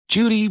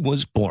Judy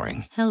was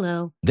boring.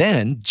 Hello.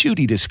 Then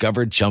Judy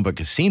discovered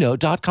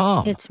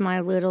ChumbaCasino.com. It's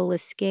my little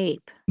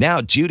escape. Now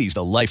Judy's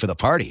the life of the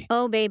party.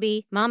 Oh,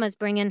 baby, mama's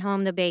bringing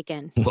home the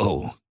bacon.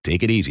 Whoa,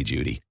 take it easy,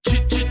 Judy.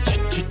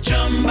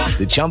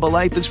 The Chumba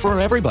life is for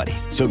everybody.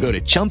 So go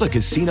to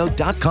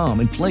ChumbaCasino.com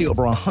and play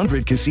over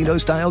 100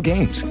 casino-style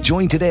games.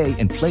 Join today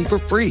and play for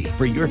free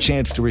for your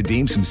chance to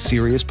redeem some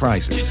serious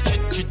prizes.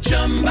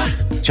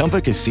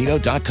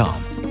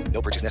 ChumbaCasino.com.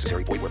 No purchase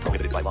necessary. Void where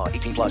prohibited by law.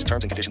 18 plus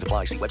terms and conditions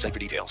apply. See website for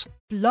details.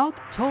 Blog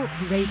Talk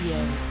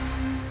Radio.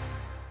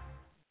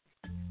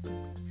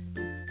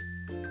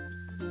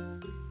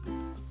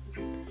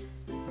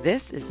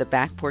 This is the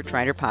Back Porch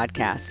Writer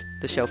Podcast,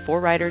 the show for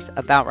writers,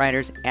 about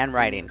writers, and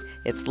writing.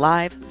 It's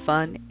live,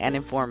 fun, and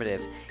informative.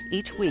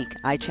 Each week,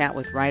 I chat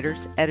with writers,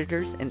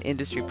 editors, and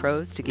industry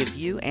pros to give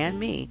you and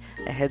me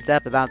a heads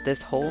up about this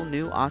whole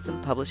new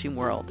awesome publishing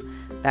world.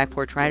 Back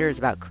Porch Writer is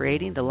about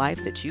creating the life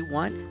that you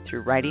want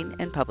through writing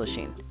and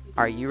publishing.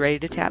 Are you ready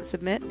to tap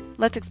submit?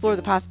 Let's explore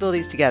the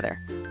possibilities together.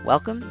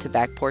 Welcome to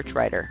Back Porch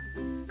Writer.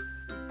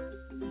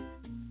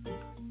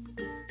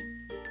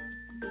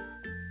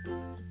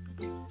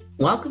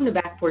 Welcome to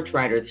Back Porch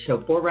Writer, the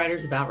show for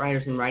writers, about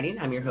writers, and writing.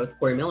 I'm your host,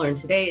 Corey Miller,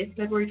 and today is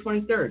February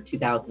 23rd,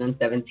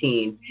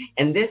 2017.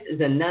 And this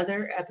is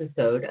another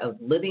episode of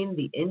Living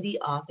the Indie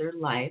Author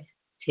Life,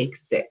 Take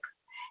 6.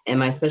 And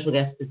my special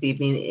guest this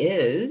evening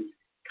is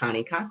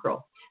Connie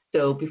Cockrell.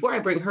 So before I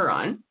bring her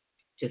on,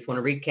 just want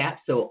to recap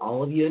so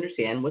all of you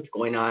understand what's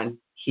going on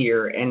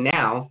here and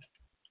now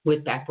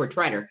with Back Porch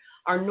Writer.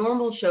 Our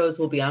normal shows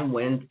will be on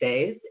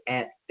Wednesdays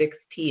at 6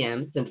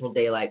 p.m. Central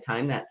Daylight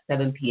Time. That's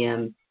 7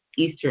 p.m.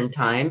 Eastern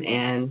Time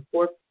and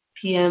 4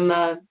 p.m.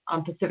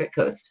 On Pacific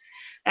Coast.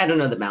 I don't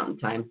know the Mountain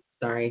Time.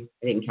 Sorry,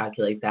 I didn't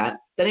calculate that.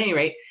 But at any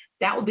rate,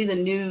 that will be the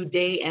new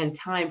day and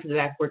time for the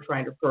Back Porch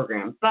Writer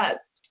program.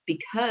 But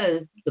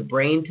because the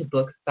Brain to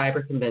Book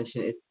Cyber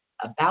Convention is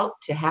about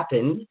to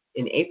happen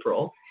in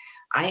April,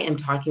 I am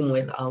talking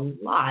with a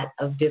lot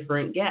of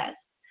different guests,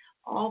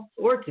 all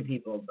sorts of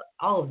people, but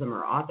all of them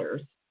are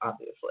authors,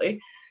 obviously,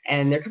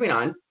 and they're coming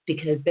on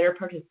because they're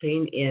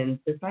participating in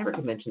the Cyber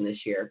Convention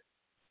this year.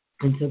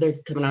 And so they're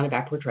coming on a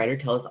Back Porch Writer,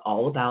 tell us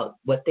all about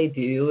what they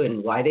do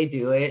and why they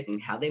do it and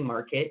how they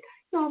market,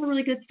 all the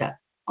really good stuff,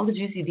 all the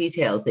juicy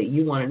details that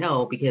you want to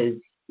know because,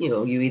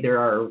 you either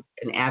are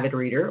an avid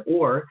reader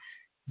or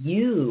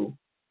you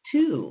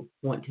too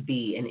want to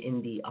be an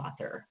indie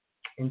author.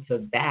 And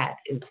so that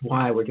is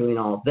why we're doing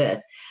all of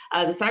this.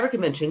 The Cyber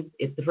Convention,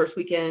 it's the first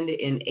weekend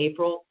in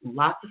April.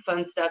 Lots of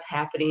fun stuff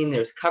happening.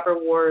 There's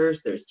cover wars.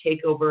 There's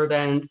takeover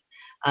events.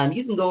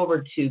 You can go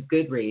over to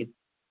Goodreads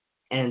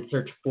and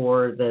search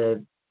for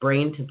the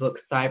Brain to Book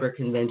Cyber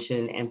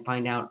Convention and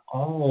find out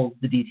all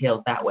the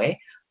details that way.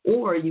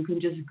 Or you can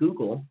just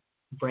Google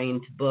Brain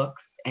to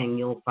Books and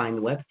you'll find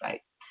the website.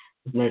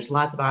 And there's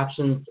lots of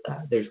options.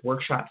 There's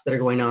workshops that are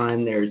going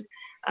on. There's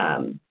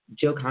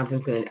Joe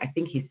Compton's I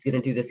think he's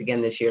going to do this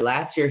again this year.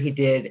 Last year he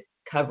did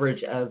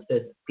coverage of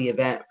the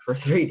event for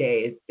 3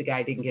 days. The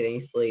guy didn't get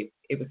any sleep.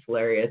 It was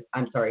hilarious.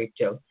 I'm sorry,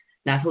 Joe.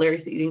 Not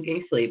hilarious that you didn't get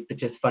any sleep, but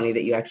just funny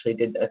that you actually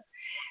did this.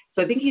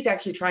 So I think he's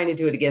actually trying to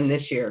do it again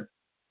this year.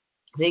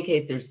 In any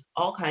case, there's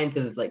all kinds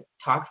of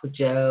talks with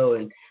Joe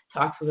and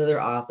talks with other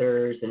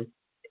authors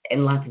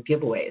and lots of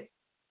giveaways.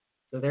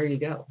 So there you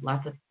go.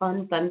 Lots of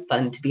fun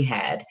to be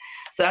had.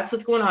 So that's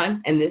what's going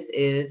on. And this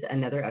is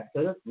another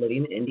episode of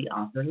Living the Indie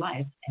Author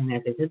Life. And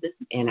as I said this,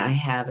 and I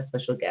have a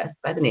special guest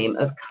by the name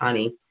of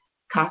Connie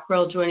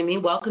Cockrell joining me.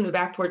 Welcome to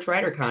Back Porch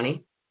Writer,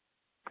 Connie.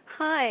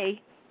 Hi.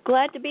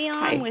 Glad to be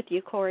on Hi. with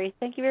you, Corey.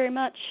 Thank you very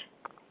much.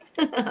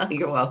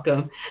 You're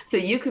welcome. So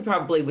you could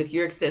probably, with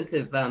your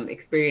extensive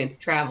experience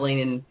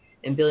traveling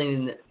and being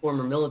in the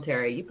former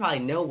military, you probably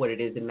know what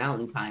it is in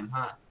Mountain Time,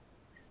 huh?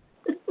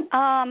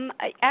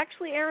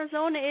 Actually,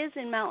 Arizona is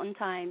in Mountain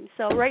Time,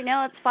 so right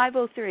now it's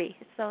 5:03.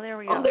 So there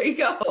we go. Oh, there you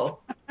go.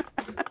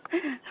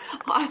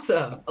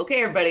 Awesome.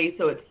 Okay, everybody.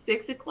 So it's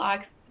 6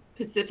 o'clock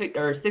Pacific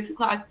or 6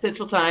 o'clock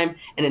Central Time,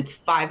 and it's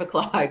 5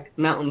 o'clock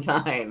Mountain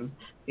Time.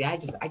 See, I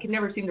can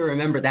never seem to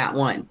remember that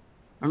one.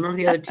 I remember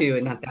the other two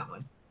and not that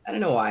one. I don't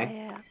know why.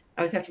 Yeah.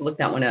 I always have to look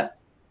that one up.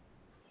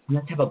 I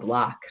must have a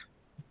block.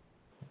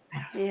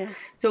 Yeah.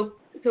 So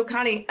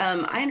Connie,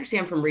 I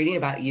understand from reading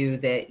about you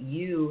that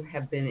you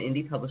have been in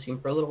indie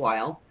publishing for a little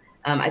while.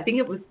 I think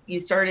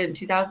you started in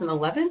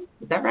 2011.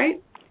 Is that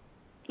right?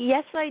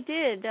 Yes, I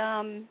did.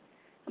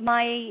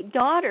 My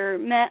daughter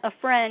met a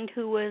friend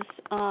who was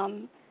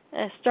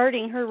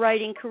starting her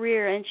writing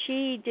career, and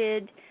she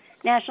did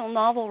National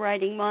Novel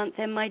Writing Month,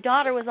 and my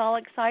daughter was all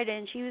excited,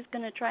 and she was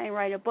going to try and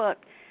write a book.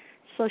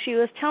 So she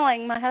was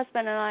telling my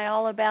husband and I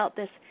all about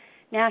this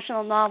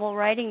National Novel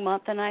Writing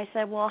Month, and I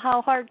said, well,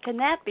 how hard can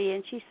that be?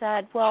 And she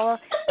said, well,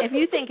 if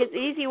you think it's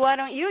easy, why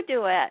don't you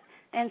do it?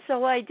 And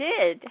so I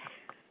did.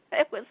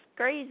 It was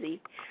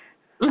crazy.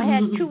 I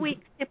had 2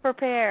 weeks to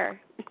prepare.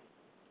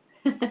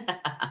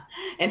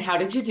 And how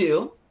did you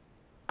do?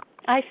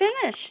 I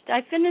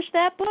finished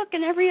that book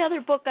and every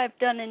other book I've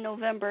done in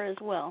November as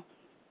well.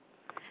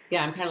 Yeah,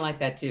 I'm kind of like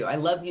that too. I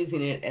love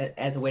using it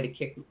as a way to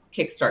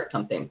kickstart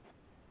something.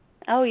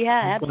 Oh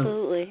yeah,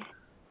 absolutely.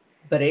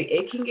 But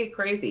it can get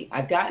crazy.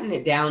 I've gotten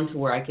it down to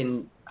where I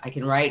can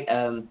write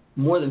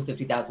more than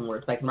 50,000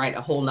 words. I can write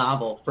a whole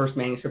novel, first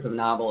manuscript of a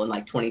novel, in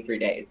like 23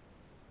 days.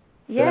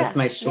 So that's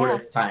my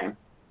shortest time.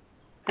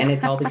 And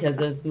it's all because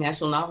of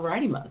National Novel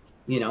Writing Month.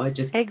 It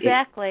just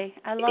exactly.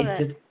 I love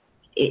it.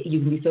 You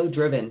can be so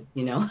driven,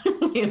 when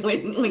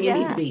you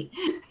need to be.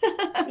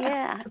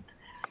 Yeah.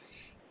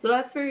 So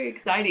that's very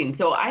exciting.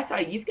 So I saw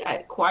you've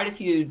got quite a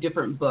few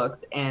different books,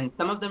 and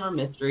some of them are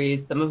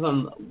mysteries. Some of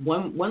them,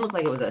 one looked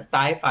like it was a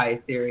sci-fi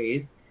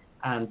series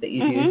that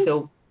you do.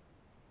 So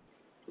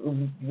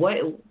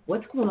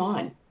what's going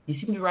on? You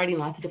seem to be writing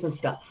lots of different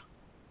stuff.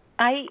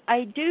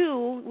 I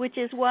do, which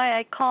is why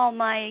I call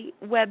my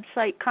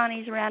website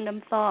Connie's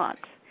Random Thoughts.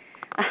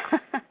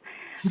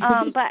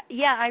 But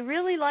yeah, I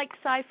really like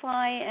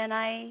sci-fi, and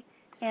I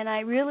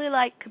really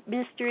like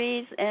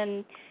mysteries,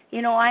 and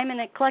I'm an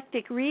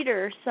eclectic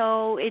reader,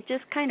 so it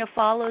just kind of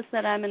follows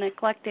that I'm an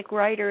eclectic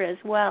writer as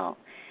well.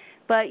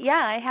 But yeah,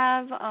 I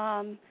have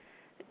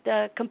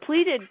the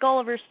completed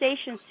Gulliver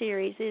Station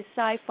series is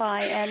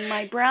sci-fi, and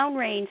my Brown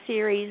Rain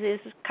series is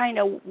kind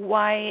of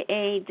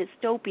YA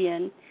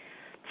dystopian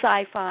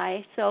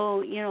sci-fi.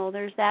 So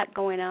there's that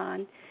going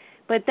on.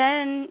 But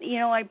then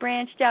I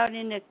branched out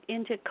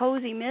into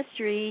cozy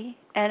mystery,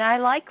 and I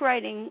like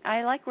writing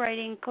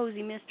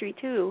cozy mystery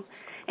too.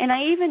 And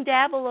I even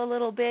dabble a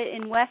little bit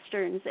in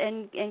westerns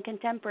and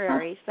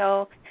contemporary.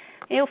 So,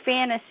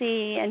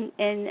 fantasy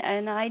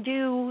and I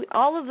do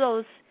all of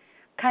those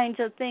kinds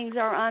of things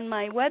are on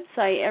my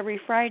website. Every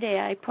Friday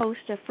I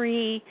post a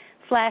free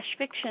flash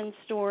fiction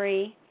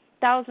story,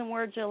 1,000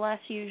 words or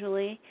less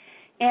usually.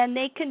 And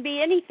they can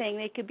be anything.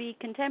 They could be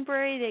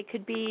contemporary, they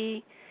could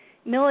be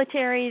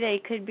military, they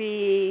could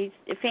be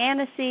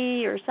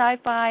fantasy or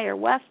sci-fi or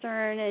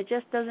western. It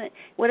just doesn't,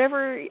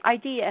 whatever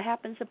idea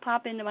happens to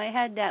pop into my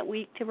head that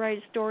week to write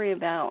a story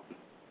about.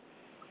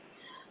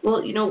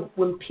 Well,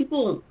 when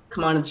people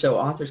come on the show,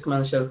 authors come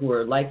on the show who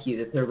are like you,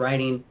 that they're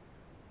writing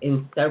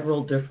in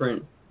several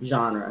different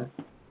genres,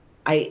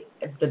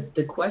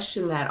 the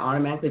question that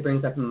automatically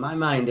brings up in my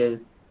mind is,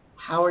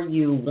 how are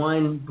you,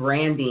 one,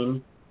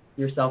 branding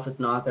yourself as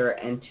an author,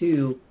 and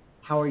two,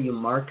 how are you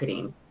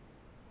marketing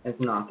as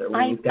an author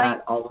when you've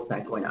got all of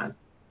that going on?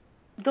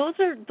 Those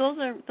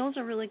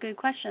are really good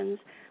questions.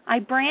 I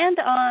brand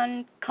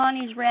on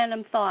Connie's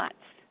Random Thoughts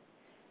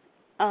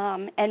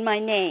and my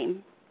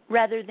name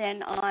rather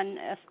than on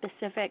a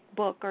specific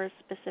book or a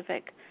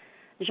specific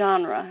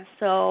genre.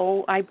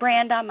 So I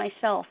brand on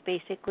myself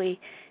basically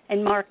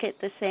and market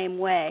the same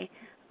way.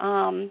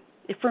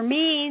 For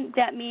me,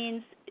 that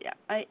means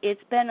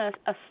it's been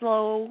a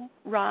slow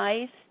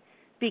rise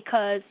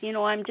because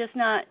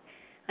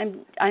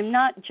I'm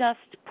not just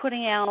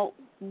putting out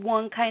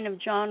one kind of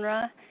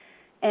genre,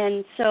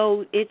 and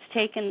so it's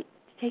taken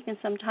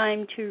some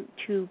time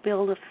to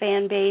build a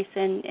fan base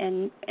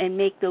and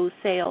make those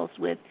sales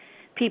with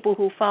people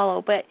who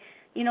follow. But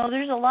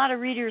there's a lot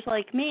of readers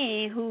like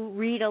me who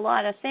read a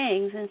lot of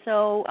things, and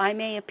so I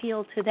may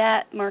appeal to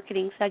that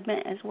marketing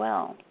segment as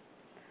well.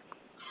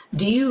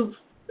 Do you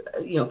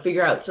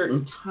figure out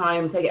certain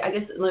times? I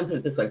guess let me put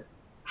it this way: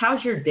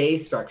 how's your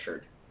day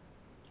structured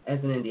as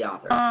an indie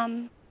author?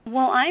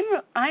 Well,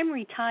 I'm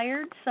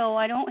retired, so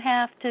I don't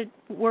have to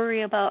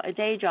worry about a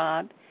day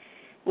job,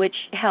 which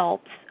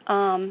helps.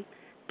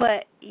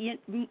 But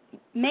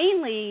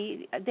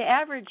mainly, the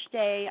average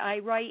day I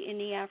write in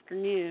the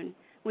afternoon,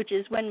 which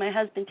is when my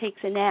husband takes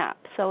a nap.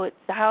 So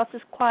the house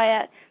is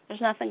quiet.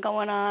 There's nothing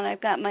going on.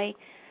 I've got my,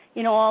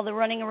 all the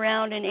running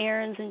around and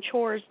errands and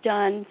chores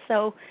done.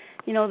 So,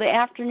 the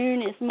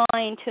afternoon is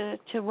mine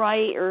to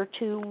write or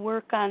to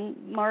work on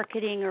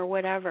marketing or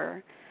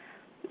whatever.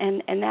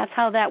 And that's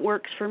how that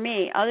works for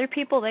me. Other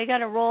people, they got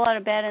to roll out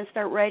of bed and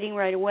start writing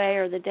right away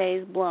or the day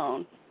is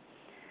blown.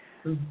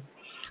 Mm-hmm.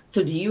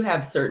 So do you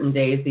have certain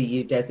days that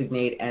you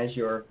designate as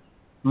your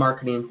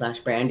marketing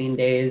 / branding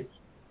days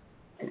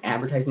and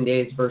advertising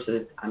days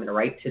versus I'm going to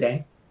write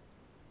today?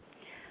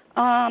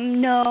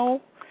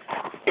 No.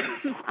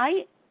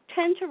 I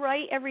tend to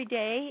write every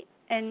day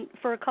and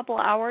for a couple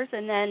hours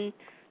and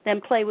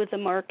then play with the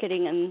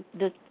marketing and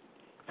the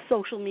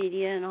social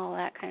media and all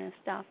that kind of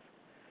stuff.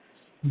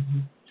 Mm-hmm.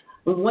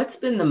 What's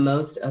been the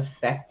most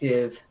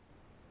effective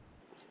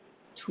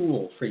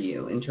tool for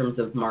you in terms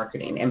of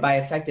marketing? And by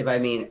effective, I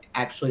mean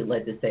actually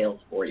led to sales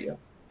for you.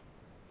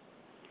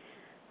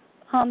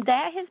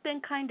 That has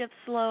been kind of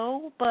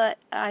slow, but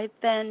I've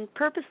been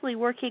purposely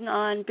working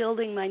on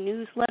building my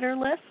newsletter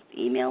list,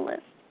 email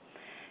list.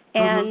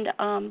 And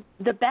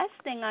the best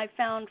thing I've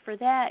found for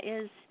that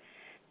is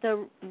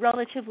the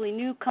relatively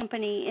new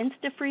company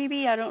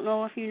InstaFreebie. I don't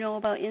know if you know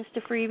about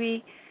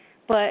InstaFreebie,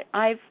 but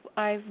I've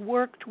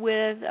worked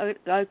with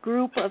a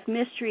group of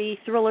mystery,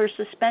 thriller,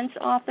 suspense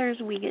authors.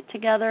 We get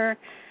together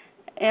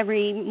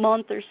every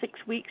month or 6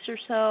 weeks or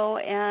so,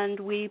 and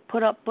we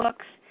put up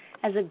books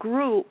as a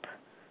group,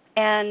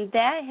 and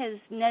that has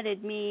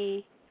netted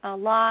me a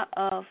lot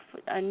of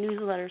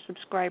newsletter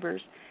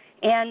subscribers.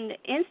 And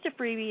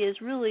InstaFreebie is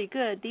really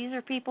good. These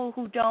are people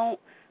who don't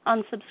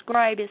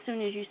unsubscribe as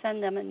soon as you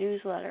send them a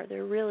newsletter.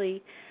 They're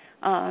really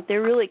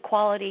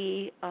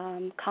quality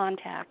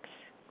contacts.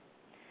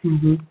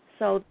 Mm-hmm.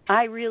 So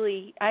I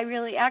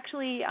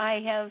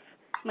have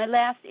my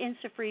last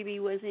Insta freebie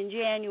was in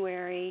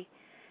January,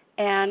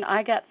 and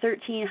I got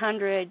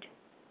 1,300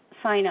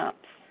 sign-ups.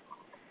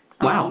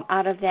 Wow.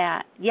 Out of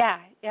that. Yeah,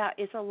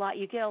 it's a lot.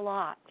 You get a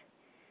lot.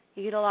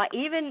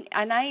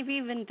 And I've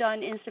even done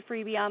Insta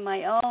freebie on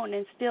my own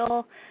and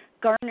still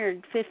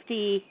garnered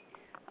 50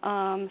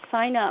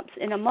 sign-ups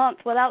in a month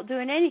without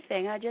doing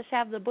anything. I just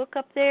have the book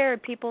up there,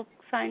 and people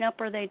sign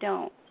up or they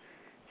don't.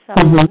 So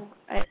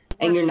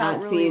and you're not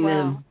really seeing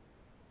well. them.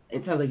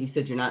 It sounds like you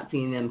said you're not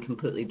seeing them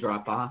completely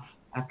drop off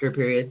after a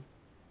period.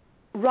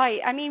 Right.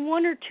 I mean,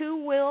 one or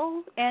two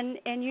will, and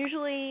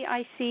usually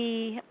I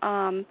see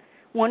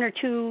one or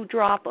two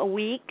drop a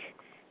week.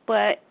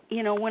 But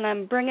when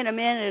I'm bringing them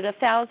in at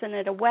 1,000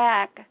 at a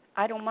whack,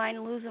 I don't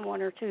mind losing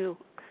one or two.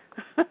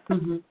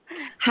 Mm-hmm.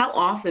 How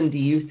often do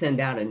you send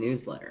out a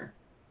newsletter?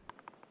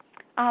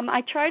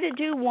 I try to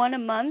do one a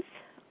month.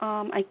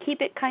 I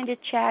keep it kind of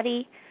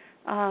chatty.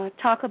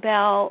 Talk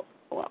about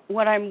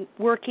what I'm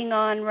working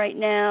on right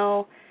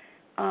now.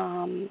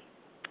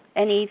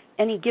 Any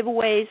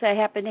giveaways I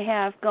happen to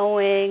have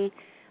going,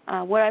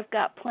 what I've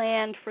got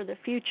planned for the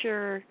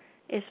future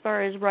as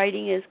far as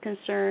writing is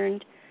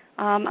concerned.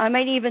 I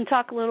might even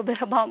talk a little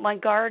bit about my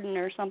garden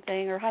or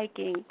something, or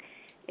hiking,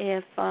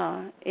 if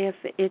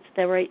it's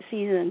the right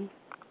season.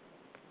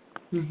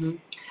 Mm-hmm.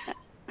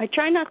 I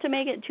try not to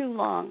make it too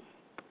long.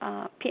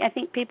 I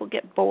think people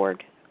get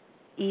bored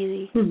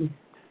easy.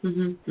 Mm-hmm.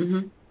 Mm-hmm.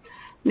 Mm-hmm.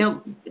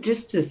 Now,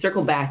 just to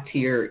circle back to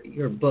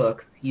your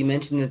books, you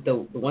mentioned that the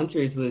one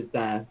series was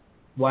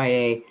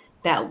YA.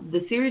 That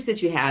the series that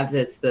you have,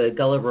 that's the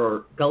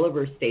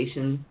Gulliver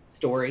Station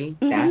story.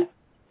 Mm-hmm. That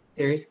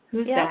series.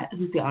 Who's that?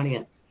 Who's the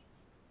audience?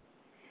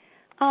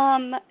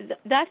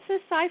 That's a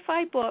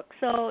sci-fi book,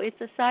 so it's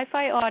a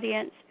sci-fi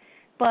audience,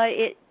 but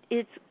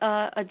it's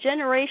a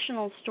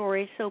generational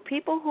story. So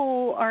people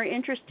who are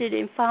interested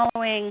in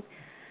following,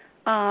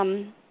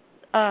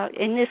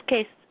 in this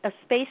case, a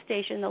space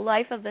station, the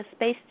life of a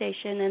space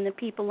station and the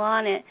people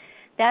on it,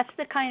 that's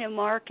the kind of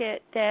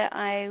market that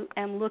I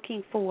am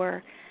looking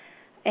for.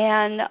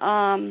 And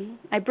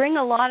I bring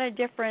a lot of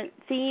different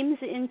themes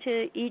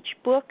into each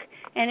book,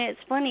 and it's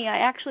funny, I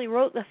actually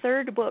wrote the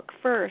third book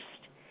first.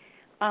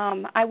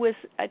 I was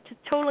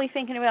totally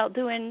thinking about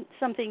doing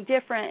something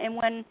different, and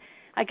when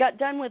I got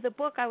done with the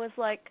book, I was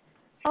like,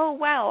 oh,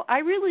 wow, I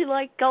really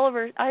like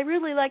Gulliver. I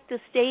really like the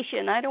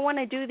station. I don't want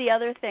to do the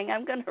other thing.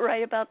 I'm going to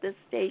write about this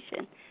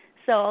station.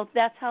 So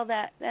that's how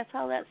that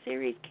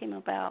series came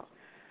about.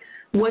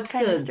 What's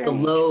the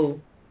low,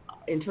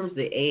 in terms of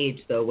the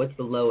age, though, what's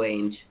the low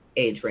age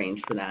range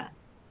for that?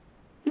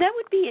 That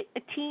would be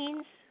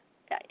teens.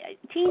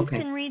 Teens okay.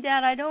 can read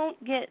that. I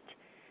don't get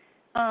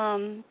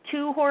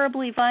too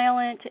horribly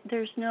violent.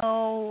 There's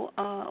no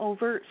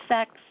overt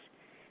sex.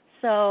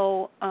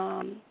 So,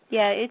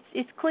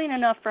 it's clean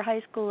enough for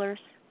high schoolers.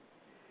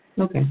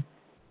 Okay.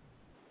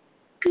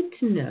 Good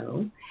to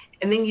know.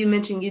 And then you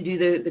mentioned you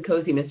do the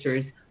cozy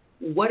mysteries.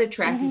 What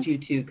attracted you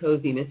to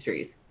cozy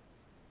mysteries?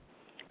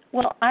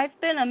 Well, I've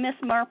been a Miss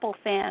Marple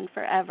fan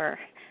forever.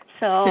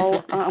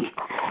 So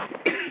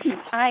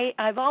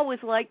I've always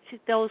liked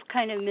those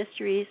kind of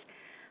mysteries.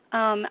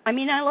 I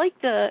mean, I like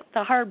the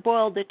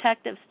hard-boiled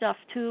detective stuff,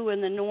 too,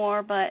 and the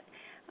noir, but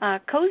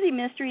cozy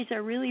mysteries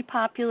are really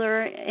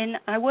popular, and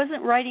I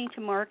wasn't writing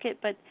to market,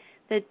 but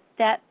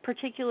that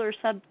particular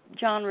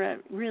subgenre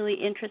really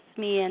interests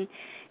me,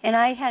 and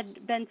I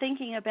had been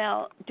thinking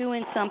about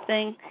doing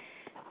something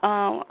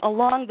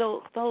along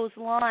those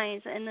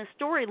lines, and the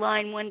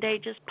storyline one day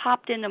just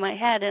popped into my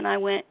head, and I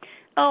went,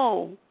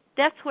 oh,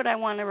 that's what I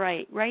want to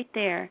write right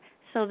there.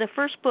 So the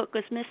first book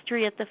was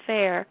Mystery at the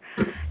Fair,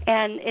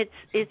 and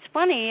it's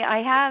funny.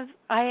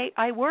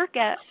 I work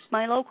at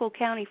my local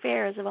county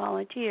fair as a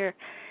volunteer,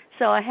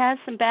 so I had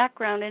some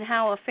background in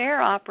how a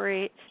fair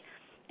operates,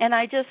 and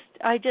I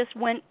just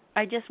went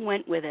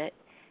with it.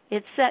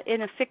 It's set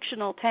in a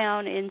fictional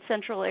town in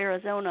central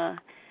Arizona,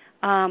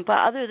 but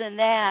other than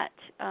that,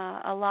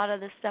 a lot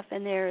of the stuff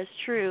in there is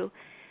true.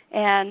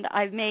 And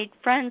I've made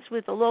friends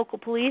with the local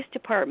police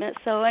department,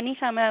 so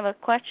anytime I have a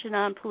question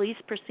on police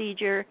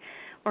procedure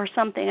or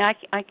something, I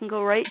can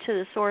go right to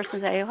the source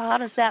and say, how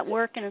does that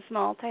work in a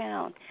small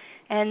town?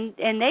 And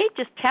they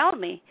just tell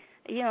me,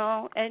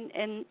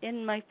 and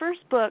in my first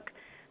book,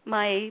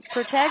 my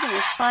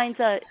protagonist finds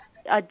a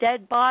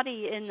dead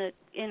body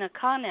in a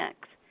Connex.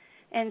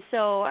 And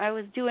so I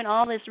was doing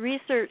all this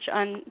research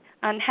on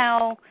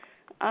how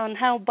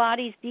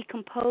bodies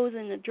decompose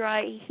in the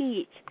dry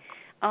heat.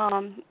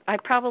 I'm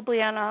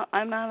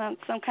on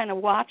some kind of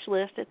watch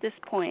list at this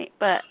point,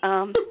 but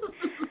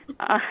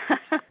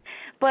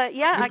but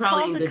yeah, I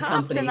called the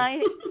cops and I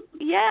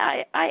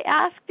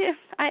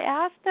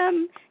asked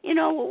them,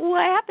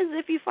 what happens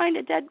if you find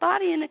a dead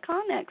body in a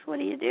Connex? What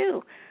do you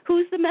do?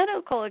 Who's the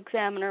medical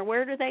examiner?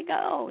 Where do they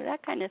go?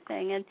 That kind of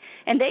thing,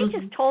 and they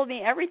just told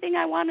me everything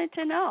I wanted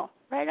to know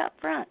right up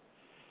front.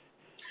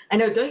 I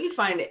know. Don't you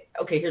find it?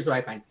 Okay, here's what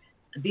I find.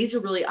 these are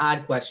really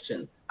odd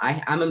questions.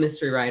 I'm a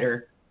mystery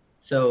writer,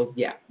 so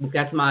yeah, we've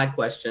got some odd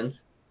questions.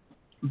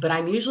 But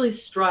I'm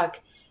usually struck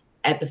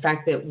at the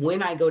fact that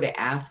when I go to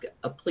ask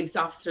a police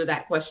officer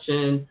that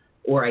question,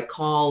 or I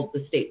call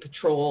the state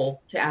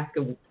patrol to ask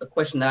a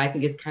question that I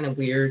think is kind of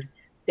weird,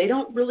 they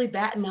don't really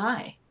bat an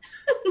eye,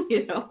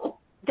 you know?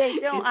 They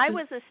don't. I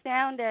was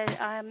astounded.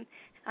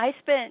 I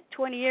spent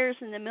 20 years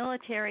in the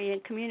military in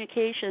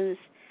communications,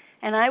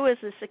 and I was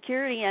a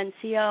security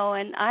NCO,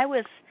 and I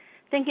was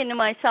thinking to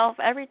myself,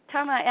 every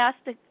time I asked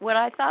what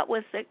I thought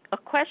was a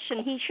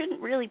question he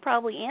shouldn't really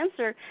probably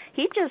answer,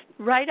 he just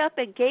right up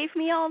and gave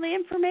me all the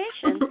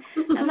information.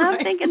 And I'm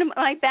thinking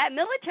my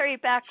military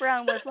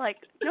background was like,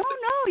 no,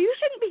 you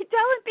shouldn't be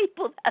telling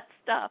people that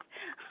stuff.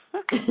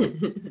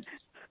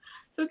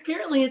 So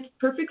apparently it's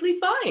perfectly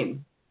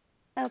fine.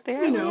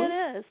 Apparently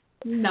it is.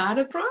 Not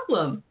a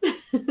problem.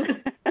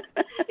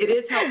 It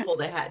is helpful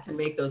to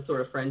make those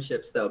sort of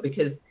friendships, though,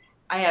 because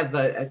I have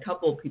a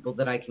couple of people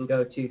that I can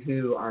go to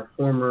who are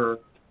former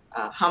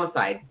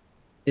homicide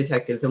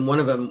detectives, and one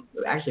of them,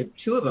 actually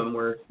 2 of them,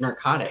 were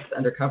narcotics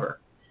undercover.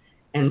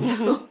 And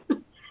so,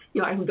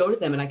 I can go to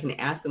them and I can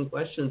ask them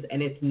questions,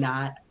 and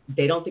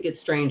they don't think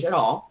it's strange at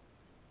all.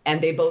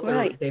 And they both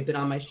they've been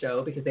on my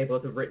show because they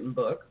both have written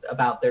books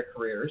about their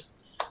careers.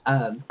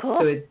 Cool.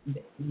 So it's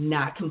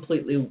not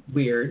completely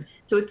weird.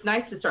 So it's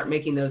nice to start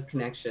making those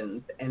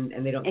connections,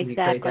 and they don't think you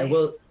crazy.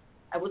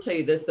 I will tell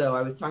you this, though.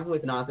 I was talking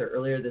with an author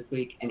earlier this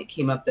week, and it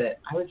came up that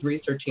I was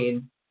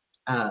researching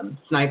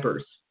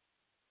snipers.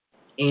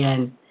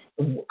 And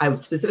I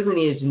specifically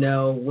needed to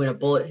know when a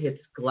bullet hits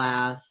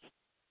glass,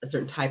 a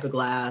certain type of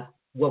glass,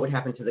 what would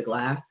happen to the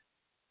glass.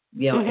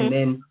 And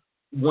then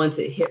once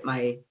it hit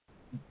my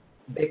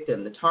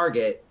victim, the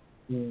target,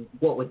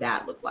 what would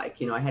that look like?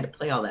 I had to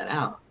play all that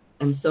out.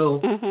 And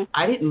so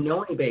I didn't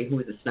know anybody who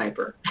was a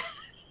sniper.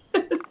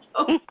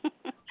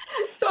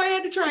 So I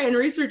had to try and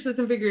research this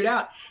and figure it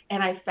out.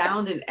 And I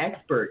found an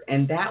expert,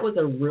 and that was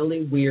a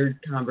really weird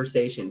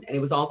conversation. And it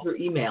was all through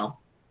email,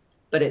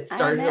 but it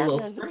started a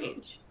little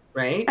strange,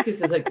 right? Because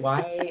it's like,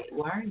 why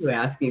are you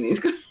asking these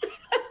questions?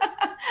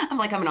 I'm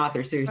like, I'm an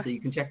author, seriously.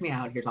 You can check me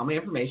out. Here's all my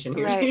information.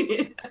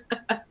 Right.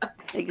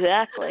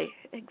 Exactly.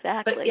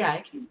 But yeah,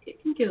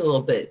 it can get a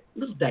little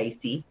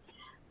dicey.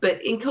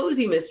 But in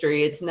cozy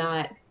mystery, it's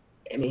not.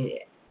 I mean,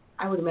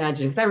 I would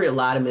imagine, because I read a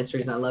lot of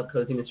mysteries, and I love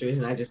cozy mysteries,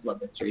 and I just love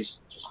mysteries,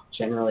 just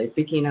generally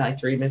speaking. I like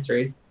to read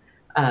mysteries.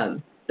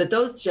 But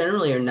those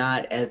generally are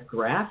not as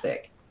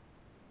graphic.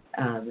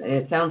 And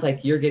it sounds like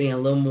you're getting a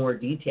little more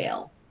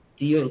detail.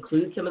 Do you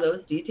include some of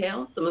those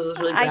details, some of those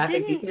really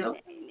graphic details?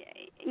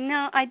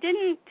 No, I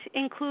didn't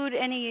include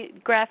any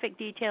graphic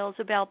details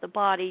about the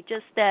body,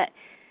 just that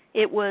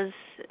it was,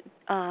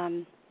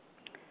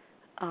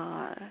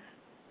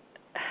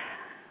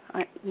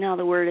 now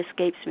the word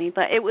escapes me,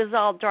 but it was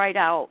all dried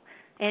out.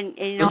 And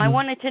I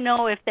wanted to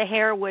know if the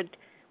hair would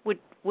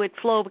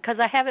flow, because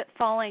I have it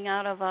falling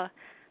out of a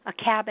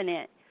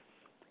cabinet.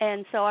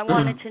 And so I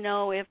wanted to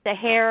know if the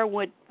hair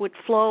would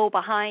flow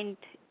behind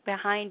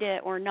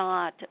it or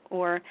not,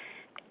 or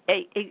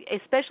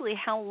especially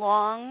how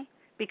long,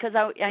 because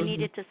I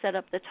needed to set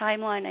up the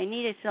timeline. I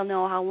needed to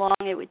know how long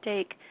it would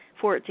take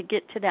for it to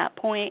get to that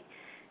point.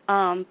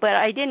 But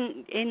I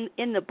didn't,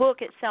 in the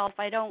book itself,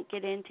 I don't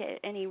get into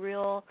any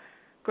real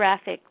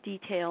graphic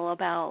detail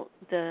about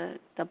the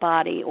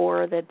body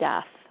or the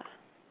death.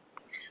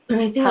 But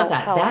I think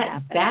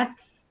about that's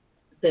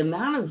the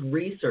amount of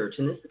research,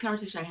 and this is the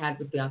conversation I had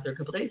with the author a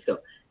couple of days ago,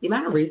 the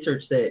amount of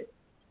research that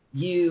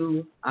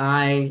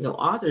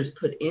authors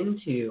put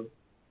into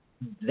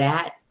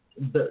that,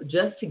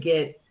 just to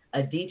get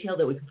a detail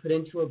that we can put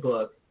into a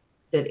book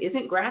that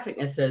isn't graphic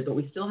necessarily, but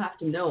we still have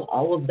to know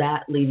all of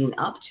that leading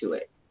up to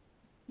it.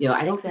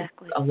 I don't think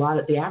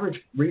the average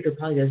reader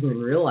probably doesn't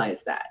even realize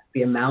that,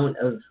 the amount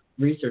of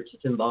research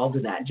that's involved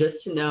in that,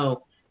 just to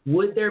know,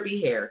 would there be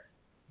hair?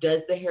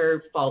 Does the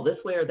hair fall this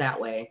way or that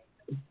way?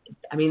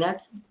 I mean, that's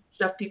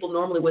stuff people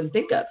normally wouldn't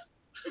think of.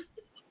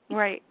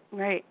 Right.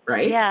 Right?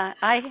 Yeah,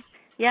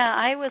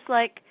 I was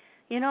like,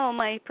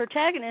 my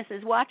protagonist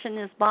is watching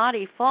this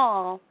body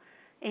fall,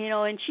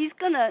 and she's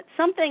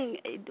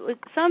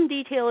some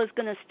detail is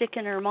gonna stick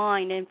in her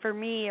mind, and for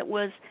me it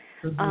was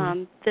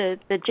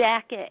the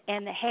jacket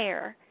and the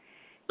hair,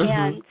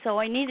 and so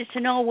I needed to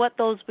know what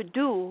those would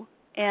do,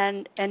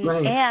 and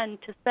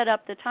to set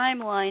up the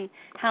timeline,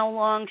 how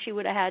long she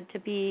would have had to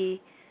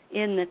be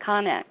in the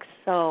Connex.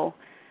 So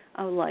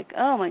I was like,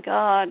 oh my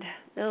God,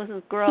 this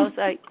is gross.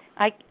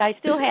 I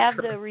still have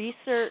the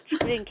research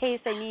in case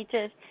I need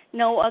to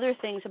know other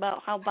things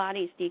about how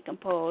bodies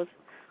decompose.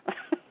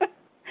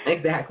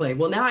 Exactly.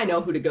 Well, now I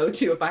know who to go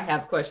to if I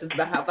have questions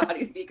about how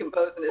bodies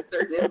decompose in a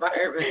certain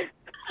environment.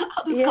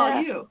 I'll just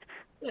call you.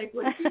 Like,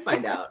 what did you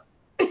find out?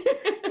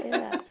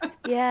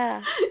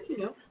 Yeah.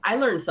 I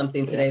learned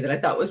something today that I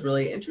thought was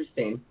really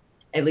interesting.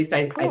 At least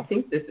I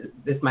think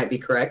this might be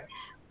correct.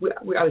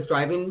 I was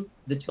driving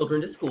the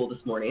children to school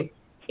this morning,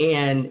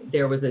 and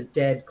there was a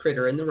dead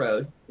critter in the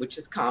road, which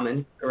is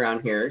common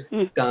around here,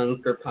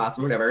 skunk or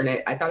possum or whatever, and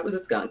I thought it was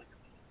a skunk.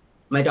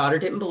 My daughter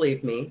didn't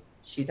believe me.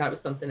 She thought it was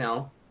something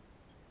else.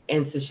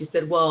 And so she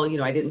said, well,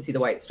 I didn't see the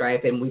white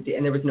stripe, and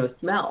and there was no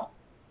smell.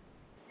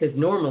 Because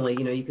normally,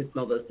 you could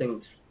smell those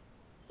things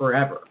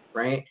forever,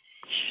 right?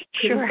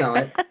 Couldn't smell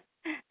it.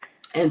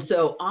 And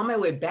so on my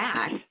way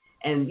back,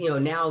 and,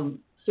 now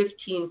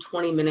 15,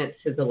 20 minutes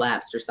has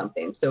elapsed or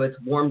something. So it's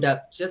warmed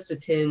up just a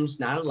tinge,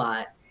 not a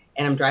lot.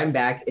 And I'm driving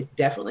back. It's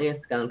definitely a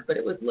skunk, but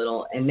it was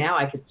little. And now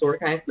I could sort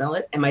of kind of smell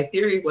it. And my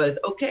theory was,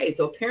 okay,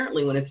 so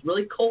apparently when it's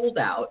really cold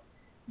out,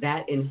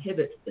 that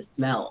inhibits the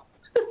smell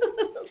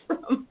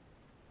from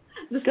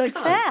the skunk.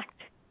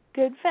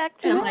 Good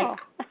fact to and know. I'm like,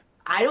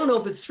 I don't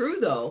know if it's true,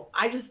 though.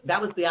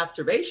 That was the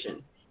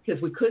observation,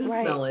 because we couldn't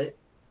smell it,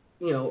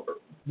 when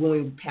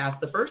we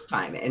passed the first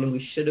time, and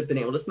we should have been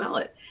able to smell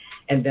it.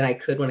 And then I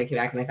could when I came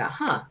back, and I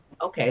thought,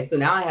 okay, so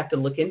now I have to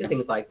look into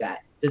things like that.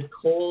 This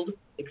cold,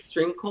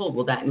 extreme cold,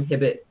 will that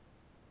inhibit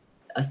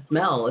a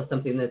smell of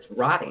something that's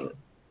rotting,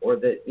 or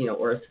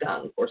or a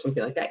skunk or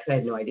something like that? Because I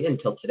had no idea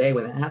until today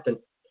when that happened.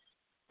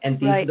 And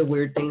these are the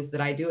weird things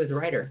that I do as a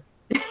writer.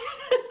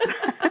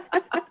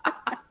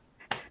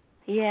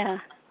 Yeah.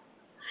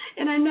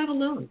 And I'm not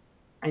alone.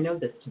 I know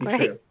this to be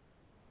true.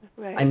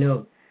 Right. I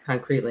know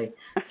concretely.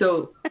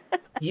 So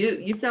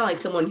you sound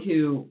like someone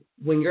who,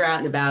 when you're out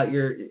and about,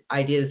 your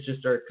ideas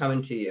just are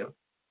coming to you.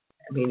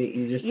 I mean,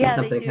 you just see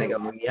something and kind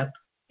of go, yep.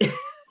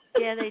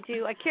 Yeah, they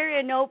do. I carry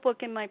a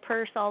notebook in my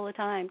purse all the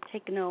time.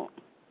 Take a note.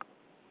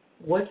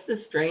 What's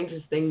the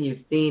strangest thing you've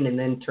seen and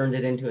then turned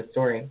it into a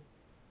story?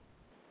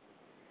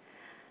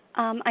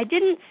 I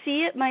didn't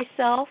see it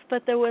myself,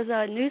 but there was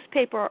a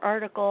newspaper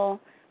article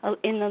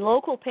in the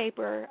local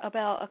paper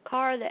about a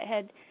car that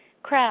had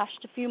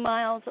crashed a few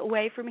miles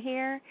away from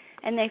here,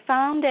 and they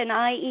found an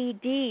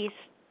IED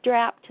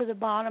strapped to the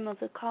bottom of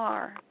the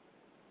car.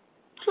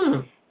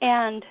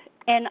 And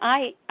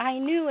I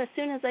knew as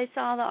soon as I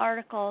saw the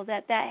article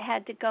that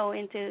had to go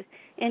into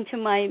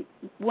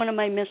one of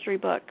my mystery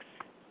books.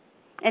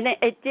 And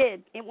it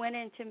did. It went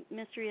into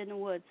Mystery in the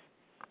Woods.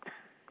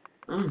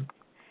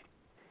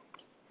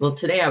 Well,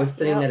 today I was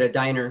sitting at a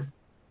diner,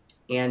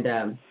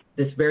 and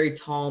this very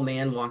tall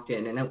man walked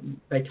in. And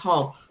by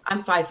tall,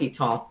 I'm 5 feet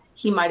tall.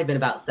 He might have been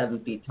about 7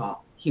 feet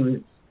tall. He was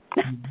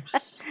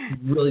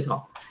really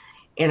tall.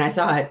 And I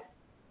thought,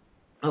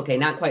 okay,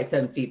 not quite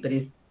 7 feet, but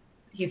he's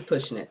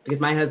pushing it, because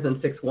my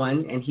husband's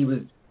 6'1", and he was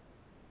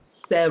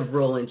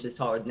several inches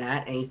taller than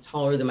that, and he's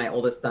taller than my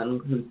oldest son,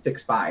 who's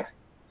 6'5".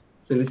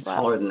 So he was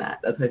taller than that.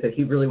 That's what I said.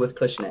 He really was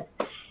pushing it.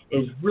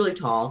 And he's really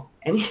tall,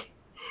 and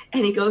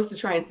he goes to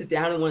try and sit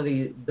down in one of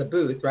the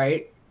booths,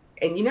 right?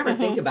 And you never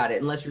think about it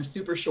unless you're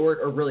super short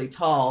or really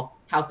tall,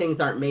 how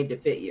things aren't made to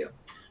fit you,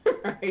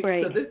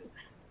 right? So this is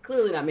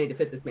clearly not made to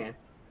fit this man.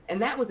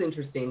 And that was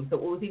interesting. But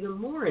what was even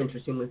more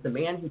interesting was the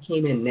man who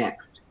came in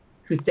next,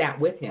 who sat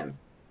with him,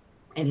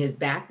 and his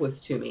back was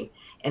to me.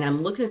 And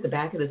I'm looking at the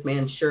back of this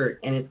man's shirt,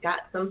 and it's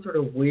got some sort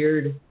of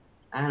weird,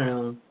 I don't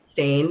know,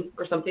 stain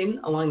or something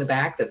along the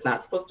back that's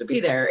not supposed to be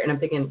there. And I'm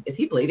thinking, is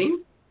he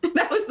bleeding?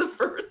 That was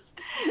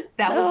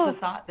the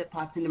thought that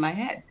popped into my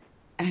head.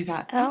 And I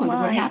thought, I wonder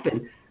what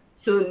happened.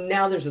 So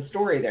now there's a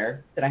story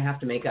there that I have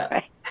to make up.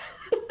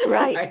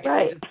 Right. I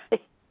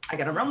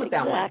got to run with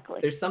that one.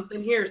 There's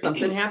something here.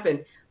 Something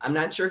happened. I'm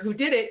not sure who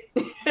did it.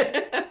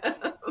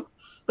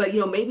 But,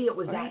 maybe it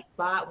was that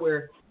spot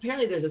where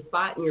apparently there's a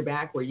spot in your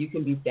back where you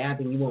can be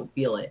stabbed and you won't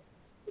feel it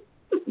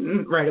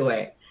right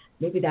away.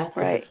 Maybe that's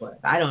what it was.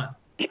 I don't know.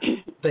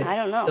 But I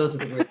don't know. Those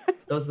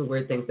are the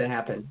weird things that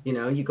happen.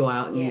 You go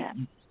out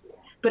and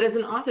but as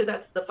an author,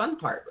 that's the fun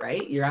part,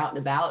 right? You're out and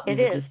about and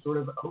you're just sort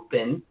of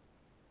open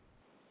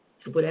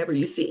to whatever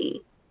you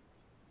see.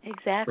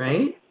 Exactly.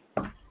 Right?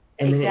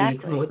 And then you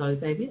come up with all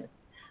these ideas.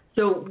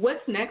 So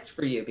what's next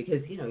for you?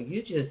 Because,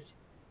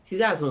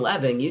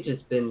 2011, you've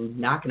just been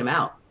knocking them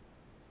out.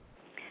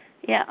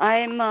 Yeah,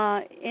 I'm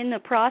in the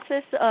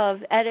process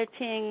of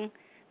editing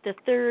the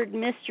third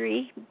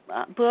mystery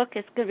book.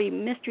 It's going to be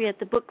Mystery at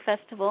the Book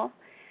Festival.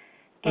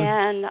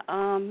 And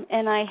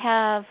I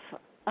have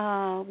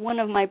one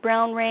of my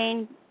Brown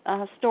Rain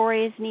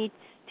stories needs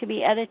to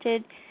be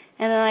edited.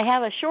 And then I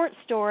have a short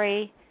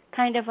story,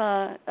 kind of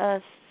a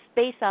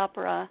space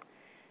opera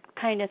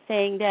kind of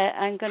thing that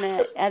I'm going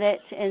to edit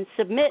and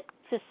submit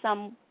to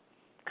some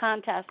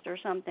contest or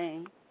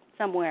something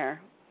somewhere.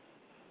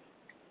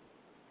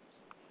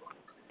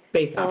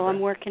 Space opera. So I'm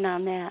working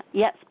on that.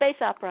 Yeah,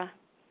 space opera.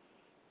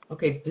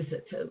 Okay, just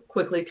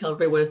quickly tell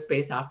everybody what a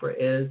space opera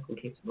is in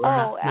case we're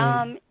not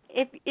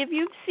if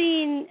you've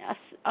seen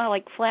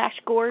like Flash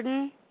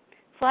Gordon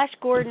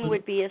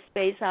would be a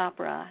space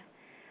opera.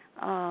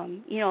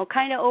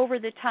 Kind of over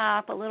the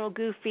top, a little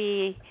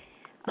goofy,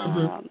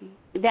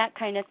 that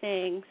kind of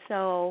thing.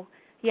 So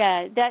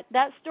yeah,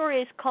 that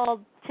story is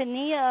called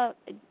Tania,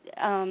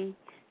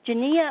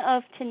 Jania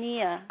of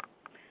Tania.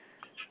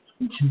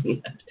 Jania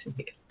of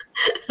Tania.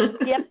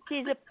 Yep,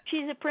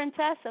 she's a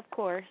princess, of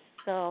course.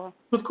 So.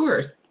 Of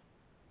course.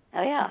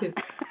 Oh yeah.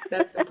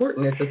 That's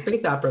important. It's a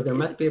space opera. There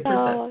must be a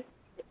princess.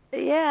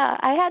 Yeah,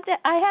 I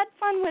had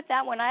fun with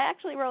that one. I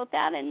actually wrote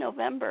that in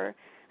November.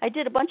 I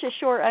did a bunch of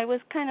I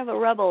was kind of a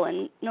rebel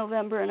in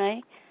November, and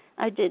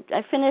I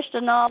finished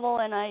a novel,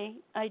 and I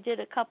did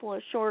a couple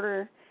of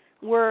shorter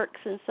works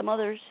and some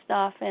other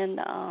stuff, and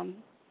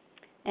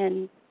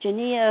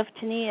Jania of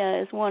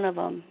Tania is one of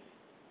them.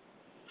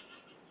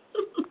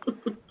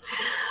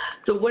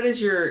 So what is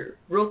your,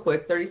 real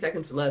quick, 30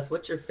 seconds or less,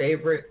 what's your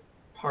favorite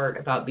part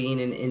about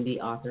being an indie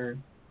author?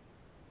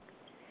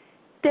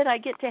 That I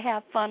get to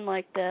have fun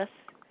like this.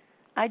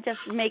 I just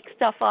make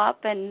stuff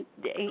up and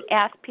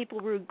ask people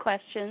rude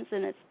questions,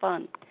 and it's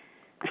fun.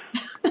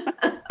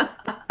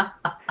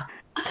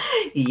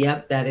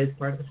 Yep, that is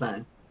part of the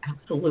fun.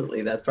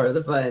 Absolutely, that's part of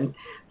the fun.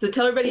 So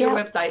tell everybody your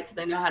website so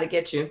they know how to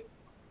get you.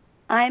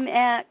 I'm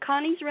at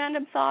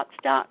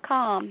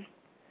Connie'sRandomThoughts.com.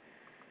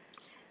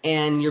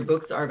 And your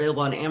books are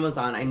available on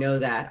Amazon. I know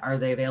that. Are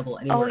they available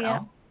anywhere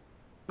else?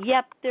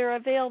 Yep, they're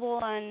available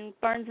on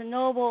Barnes &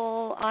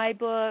 Noble,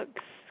 iBooks,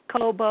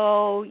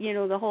 Kobo,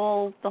 the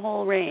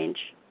whole range.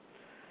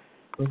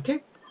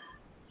 Okay.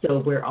 So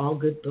where all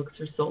good books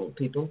are sold,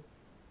 people,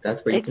 that's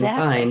where you can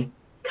find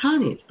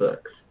Connie's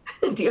books.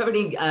 Do you have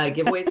any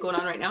giveaways going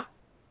on right now?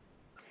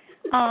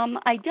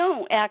 I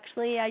don't,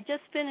 actually. I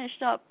just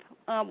finished up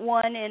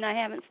one, and I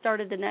haven't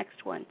started the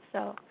next one.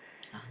 So,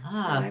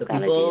 so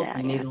people,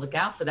 you need to look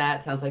out for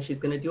that. Sounds like she's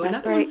going to do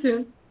another one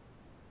soon.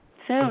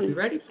 Soon. Be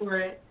ready for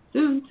it.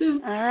 Soon.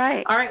 All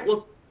right. All right.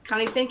 Well,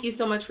 Connie, thank you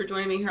so much for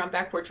joining me here on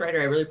Back Porch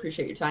Writer. I really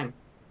appreciate your time.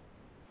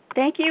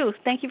 Thank you.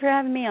 Thank you for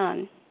having me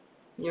on.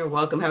 You're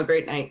welcome. Have a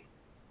great night.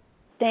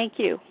 Thank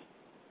you.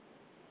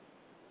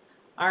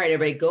 All right,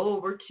 everybody, go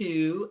over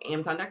to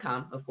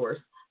Amazon.com, of course.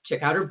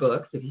 Check out her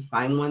books. If you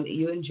find one that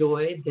you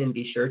enjoyed, then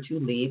be sure to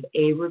leave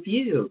a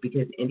review,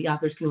 because indie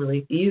authors can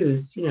really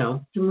use,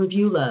 some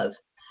review love.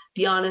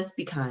 Be honest,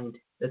 be kind.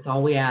 That's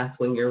all we ask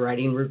when you're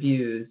writing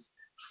reviews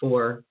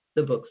for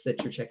the books that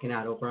you're checking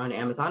out over on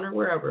Amazon or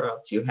wherever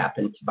else you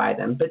happen to buy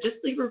them. But just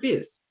leave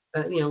reviews.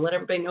 Let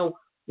everybody know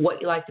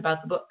what you liked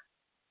about the book.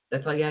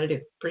 That's all you got to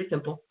do. Pretty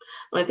simple.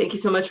 I want to thank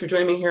you so much for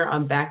joining me here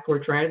on Back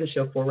Porch Writer, the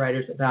show for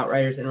writers about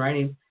writers and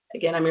writing.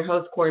 Again, I'm your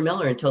host, Corey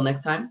Miller. Until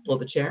next time, pull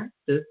the chair,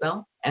 sit the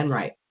bell, and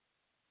write.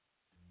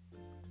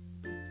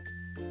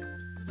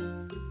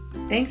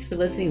 Thanks for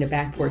listening to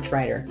Back Porch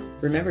Writer.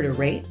 Remember to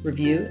rate,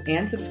 review,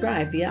 and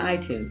subscribe via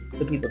iTunes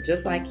so people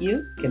just like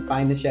you can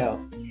find the show.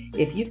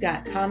 If you've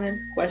got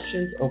comments,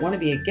 questions, or want to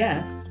be a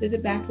guest,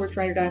 visit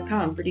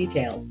backporchwriter.com for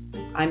details.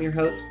 I'm your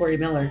host, Corey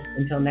Miller.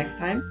 Until next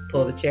time,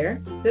 pull the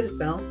chair, sit the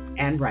bell,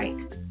 and write.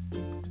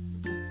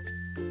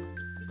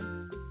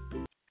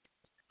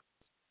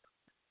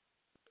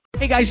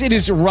 Hey guys, it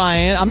is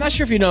Ryan. I'm not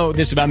sure if you know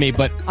this about me,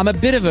 but I'm a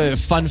bit of a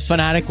fun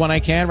fanatic when I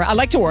can. I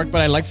like to work,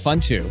 but I like fun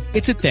too.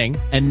 It's a thing.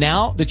 And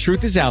now the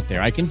truth is out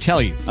there. I can tell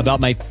you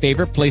about my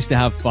favorite place to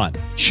have fun.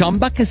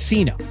 Chumba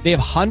Casino. They have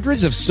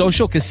hundreds of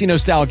social casino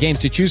style games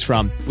to choose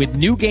from with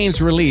new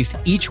games released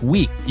each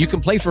week. You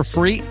can play for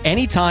free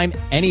anytime,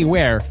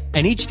 anywhere.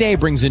 And each day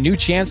brings a new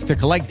chance to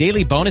collect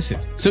daily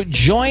bonuses. So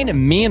join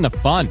me in the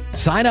fun.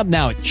 Sign up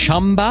now at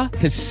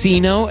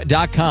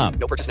ChumbaCasino.com.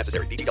 No purchase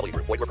necessary. VGW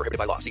Group. Void where prohibited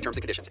by law. See terms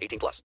and conditions. 18+.